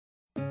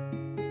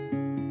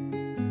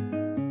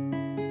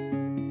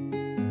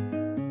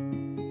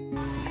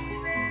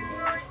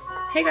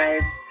Hey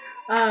guys,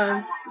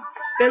 it's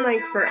been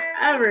like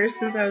forever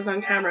since I was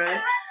on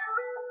camera.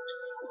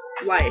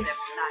 Life,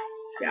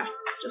 yeah,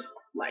 just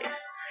life.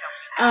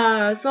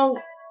 So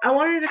I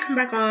wanted to come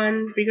back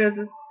on because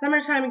it's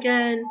summertime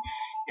again,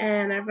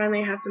 and I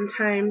finally have some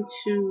time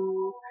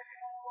to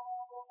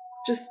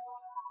just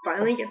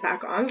finally get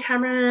back on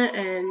camera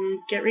and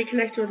get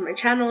reconnected with my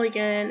channel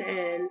again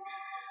and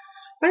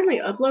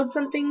finally upload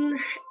something.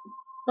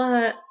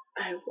 But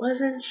I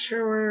wasn't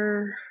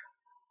sure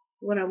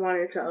what I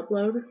wanted to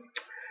upload.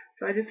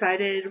 So I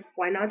decided,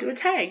 why not do a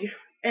tag?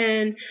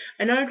 And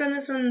I know I've done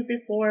this one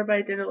before, but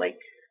I did it like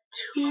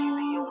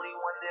 2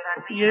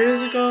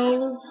 years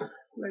ago.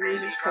 My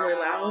music's probably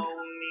loud.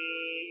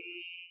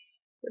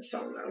 This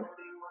song though.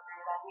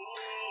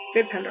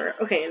 Good Pandora.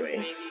 Okay,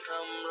 anyway.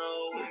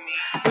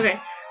 Okay,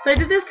 so I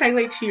did this tag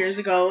like 2 years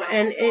ago,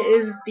 and it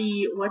is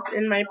the What's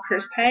in My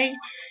Purse tag.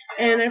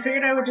 And I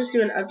figured I would just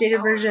do an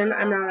updated version.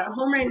 I'm not at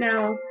home right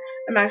now.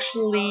 I'm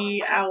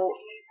actually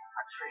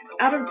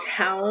out of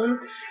town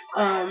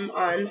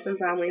on some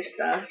family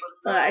stuff,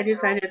 but I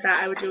decided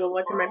that I would do a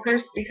What's in My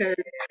Purse because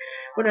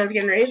when I was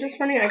getting ready this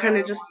morning, I kind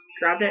of just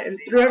grabbed it and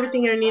threw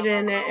everything I needed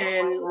in it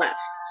and left.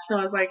 So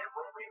I was like,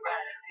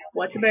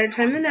 what's a better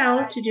time than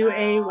now to do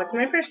a What's in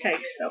My Purse tag?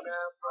 So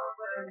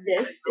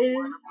this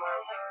is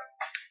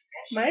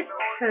my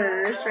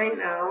purse right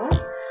now.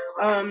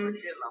 I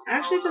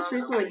actually just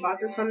recently bought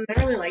this one. I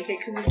really like it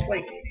because it's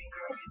like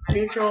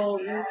neutral.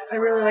 I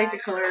really like the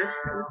color.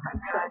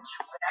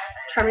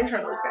 Charming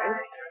Charlotte, guys.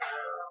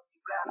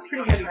 It's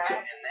pretty heavy too.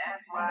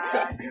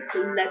 So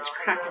let's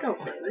crack it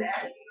open.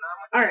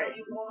 Alright.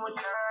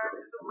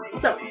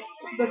 So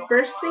the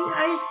first thing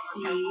I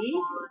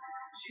see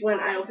when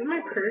I open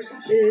my purse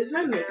is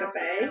my makeup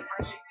bag.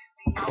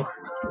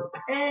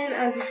 And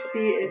as you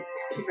see,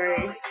 it's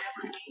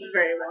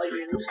very well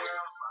used.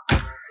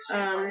 I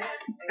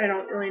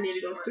don't really need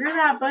to go through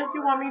that, but if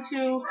you want me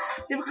to,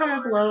 leave a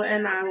comment below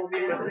and I will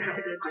be more than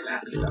happy to do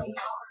that.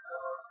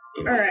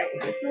 So, alright,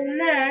 so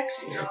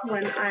next,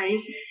 when I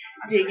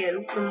dig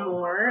in some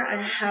more,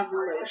 I have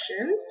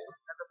lotion.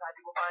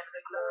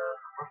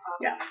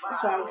 Yeah,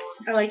 so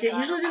I like it.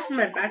 Usually just in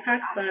my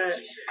backpack, but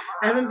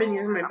I haven't been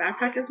using my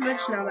backpack as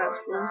much now that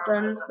school's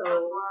done,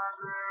 so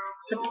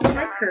put this in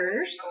my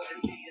purse.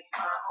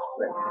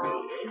 Let's see.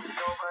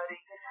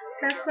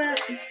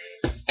 Perfect.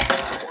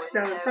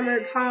 Now the summer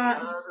is hot.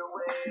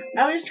 I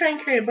always try and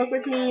carry a book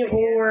with me,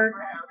 or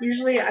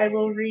usually I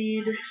will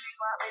read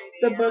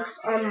the books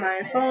on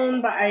my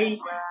phone, but I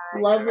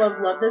love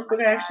this book.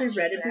 I actually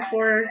read it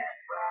before,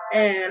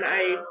 and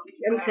I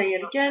am carrying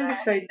it again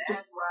because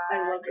I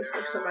love this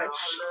book so much.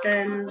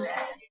 And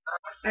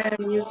I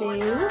am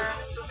using,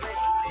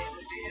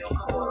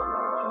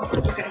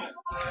 okay,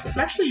 I'm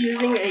actually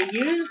using a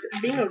used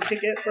bingo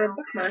ticket for a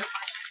bookmark,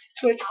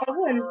 which I'll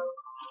win.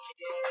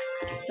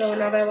 So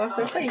now that I lost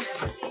my place.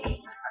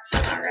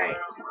 Alright,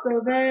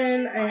 so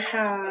then I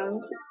have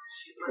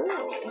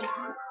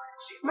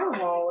my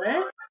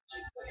wallet,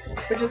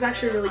 which is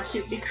actually really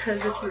cute because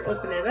if you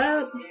open it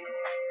up,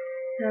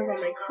 it has all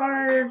my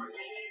cards,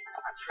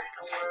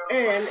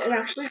 and it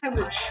actually has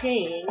a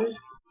chain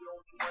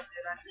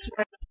to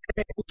my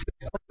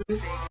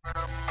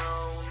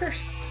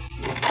purse,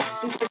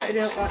 because I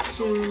didn't want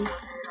to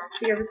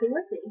take everything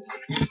with me.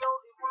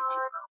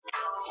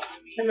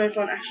 And my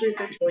phone actually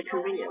fits really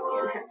conveniently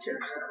in here too,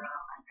 so.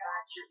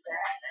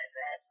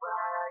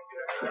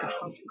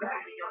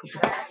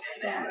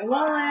 Yeah. My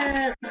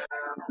wallet.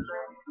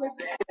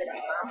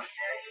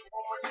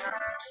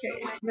 Okay,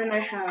 then I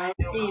have a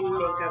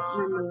makeup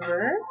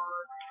remover,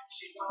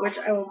 which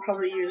I will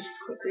probably use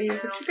quickly,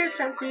 but you guys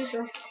can't see, so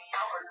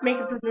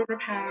makeup remover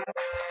pad.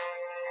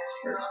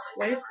 First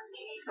wipe.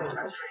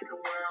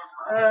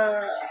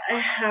 I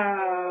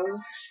have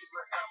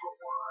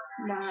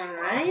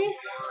my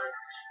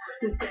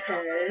Super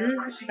Pen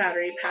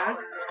battery pack,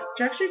 which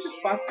I actually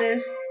just bought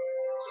this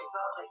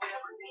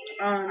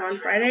on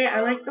Friday.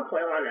 I like the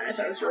foil on it. I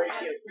thought it was really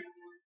cute.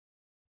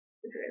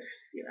 You guys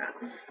see that?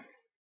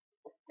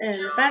 And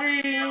the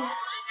battery,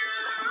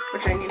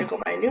 which I need to go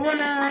buy a new one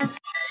of.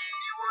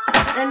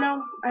 And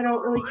no, I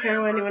don't really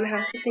care what anyone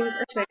has to think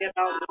or say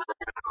about me,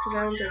 because I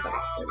don't do that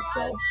often,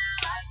 so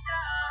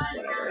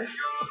whatever.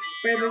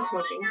 But I've been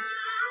smoking.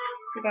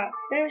 I got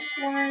this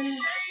one,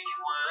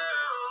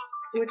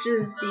 which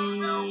is the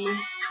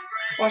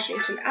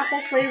Washington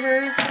apple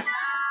flavor.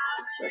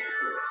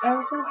 I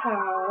also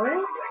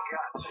have,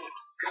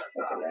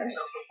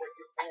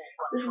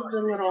 this is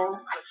the little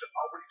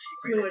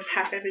fluid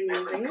pack I've been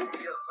using. It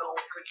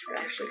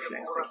actually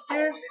connects like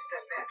this.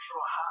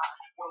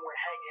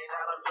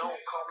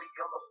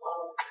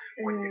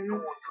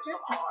 And yeah,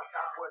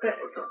 but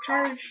it's not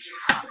charged.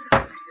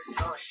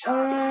 I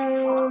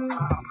have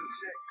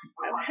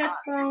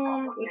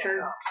headphones, which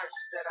are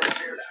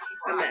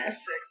a mess.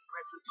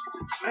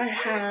 I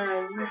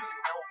have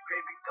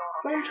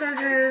phone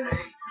charger.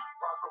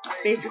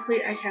 Basically,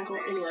 I can't go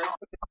anywhere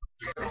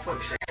with my phone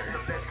charger.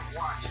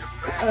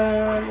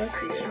 Let's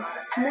see.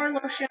 More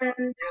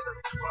lotion.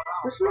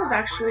 This one is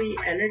actually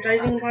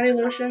energizing body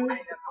lotion.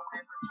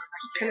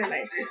 kind of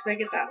nice because I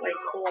get that like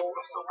whole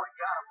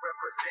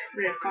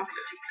 3 o'clock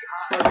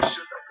punch thing.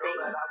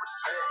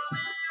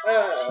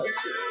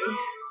 Let's see.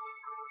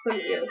 Some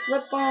Eos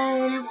lip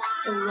balm.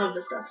 I love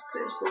this stuff.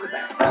 Seriously, the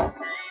best.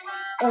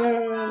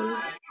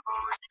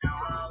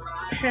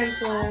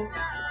 Pencils,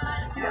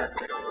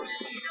 markers,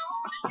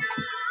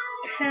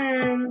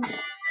 pens,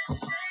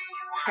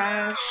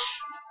 trash,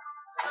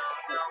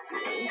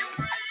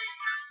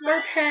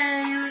 more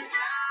pens.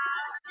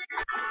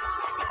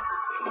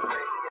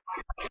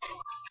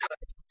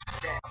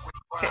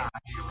 Okay.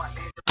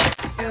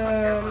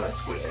 Let's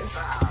see.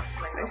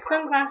 My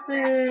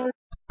sunglasses.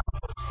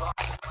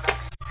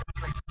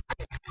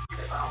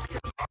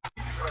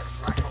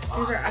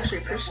 These are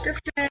actually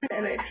prescription,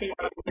 and I paid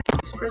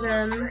for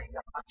them.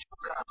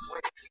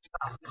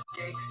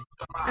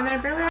 And I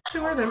barely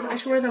actually wear them. I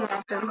should wear them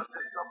often.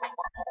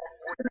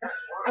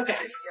 Okay.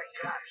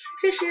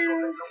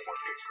 Tissues.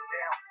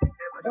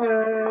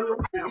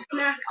 Let's see.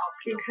 Snacks,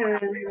 because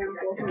there's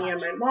both me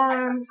and my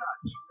mom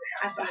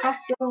at the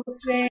hospital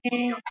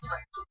today.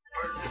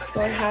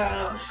 So I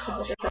have a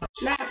couple different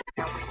snacks.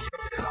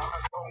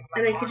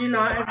 And I kid you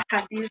not, I've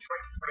had these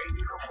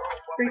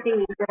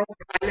freaking girl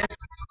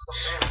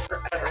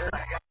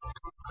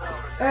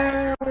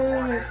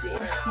forever. Let's see.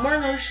 More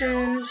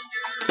lotion.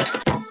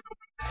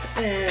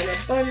 And a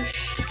bunch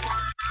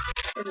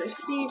of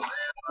receipts.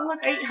 Oh look,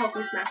 I ate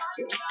healthy snacks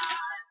too.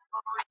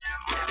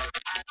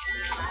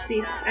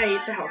 See, I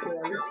ate the healthy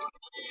ones.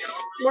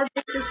 More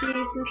book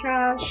receipts and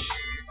trash.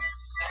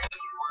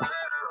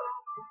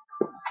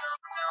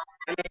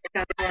 I made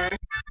that more.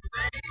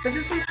 This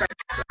is some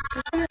breakfast.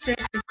 This one is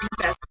seriously the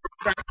best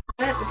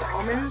breakfast with the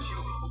almonds.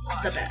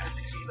 The best.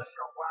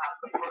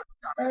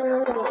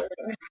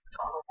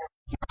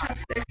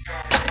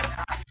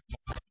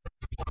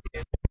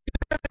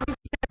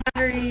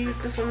 Batteries.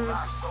 This one's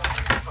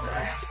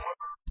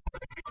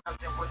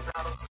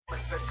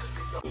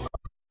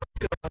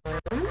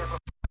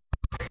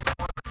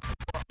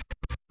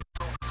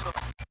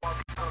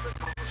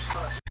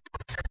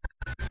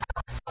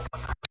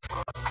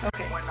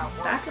okay,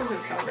 that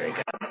doesn't sound very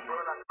good.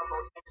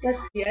 Let's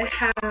see, I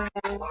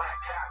have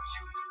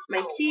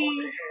my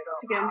key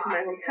to get into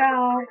my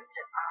hotel.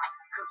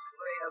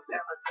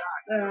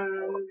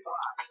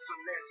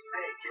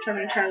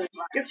 Trying to Charlie's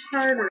gift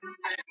card or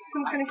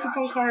some kind of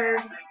coupon card.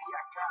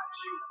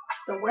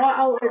 The raw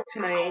outlet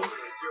tonight.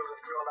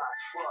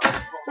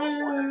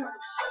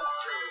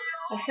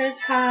 A hair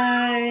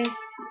tie.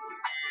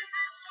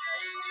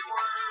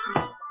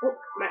 Oh,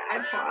 my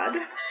iPod.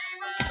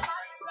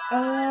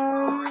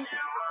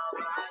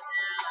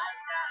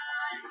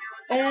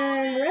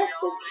 And the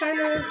rest is kind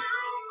of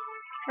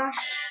trash.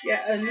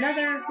 Yeah,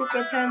 another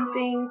Hookah pen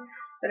thing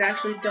that I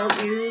actually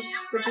don't use,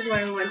 which is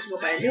why I went to go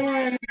buy a new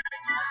one.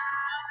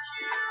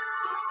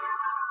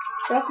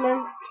 Last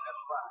month.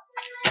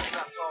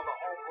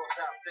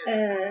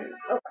 And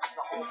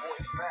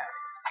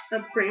a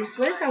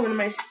bracelet that one of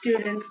my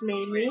students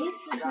made me.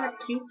 Isn't that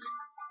cute?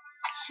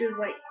 She was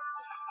like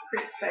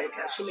pretty excited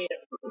that she made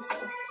it for me. So,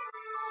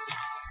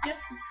 yep.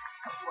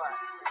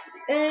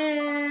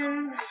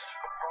 And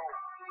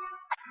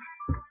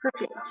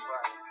perfume.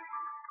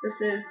 This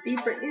is the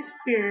Britney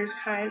Spears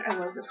kind. I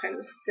love this kind.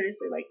 This is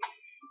seriously like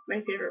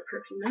my favorite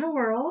perfume in the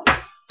world.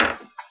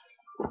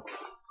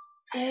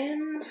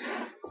 And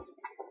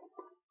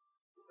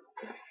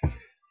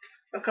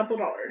a couple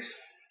dollars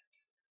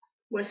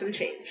with some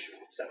change.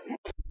 So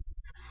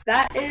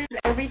that is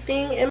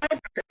everything in my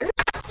purse.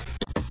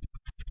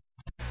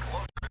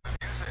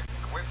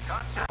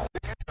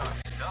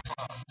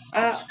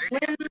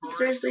 Wind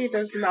seriously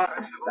does not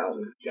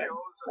sound good.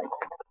 Like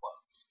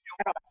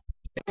at all.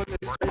 It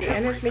wasn't sunny,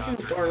 and it's making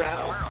the door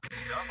rattle.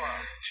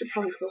 Should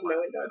probably close my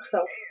window.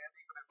 So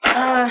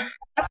that's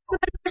the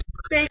first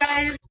day,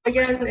 guys.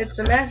 Again, it's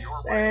a mess,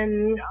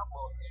 and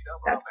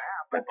that's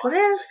what it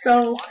is.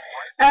 So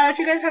if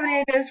you guys have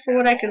any ideas for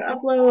what I can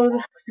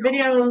upload,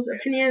 videos,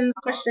 opinions,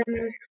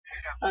 questions,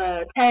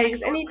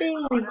 tags, anything,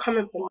 leave a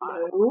comment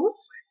below.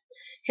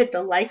 Hit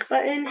the like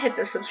button, hit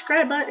the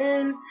subscribe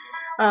button.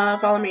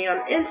 Follow me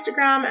on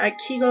Instagram at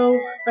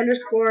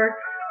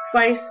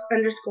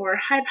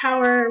Kigo_Spice_high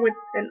power with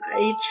an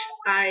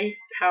HI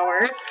power.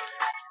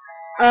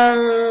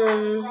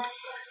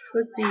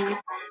 Let's see.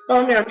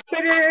 Follow me on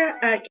Twitter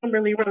at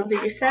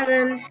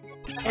KimberlyRose87.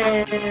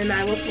 And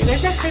I will see you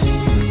guys next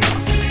time.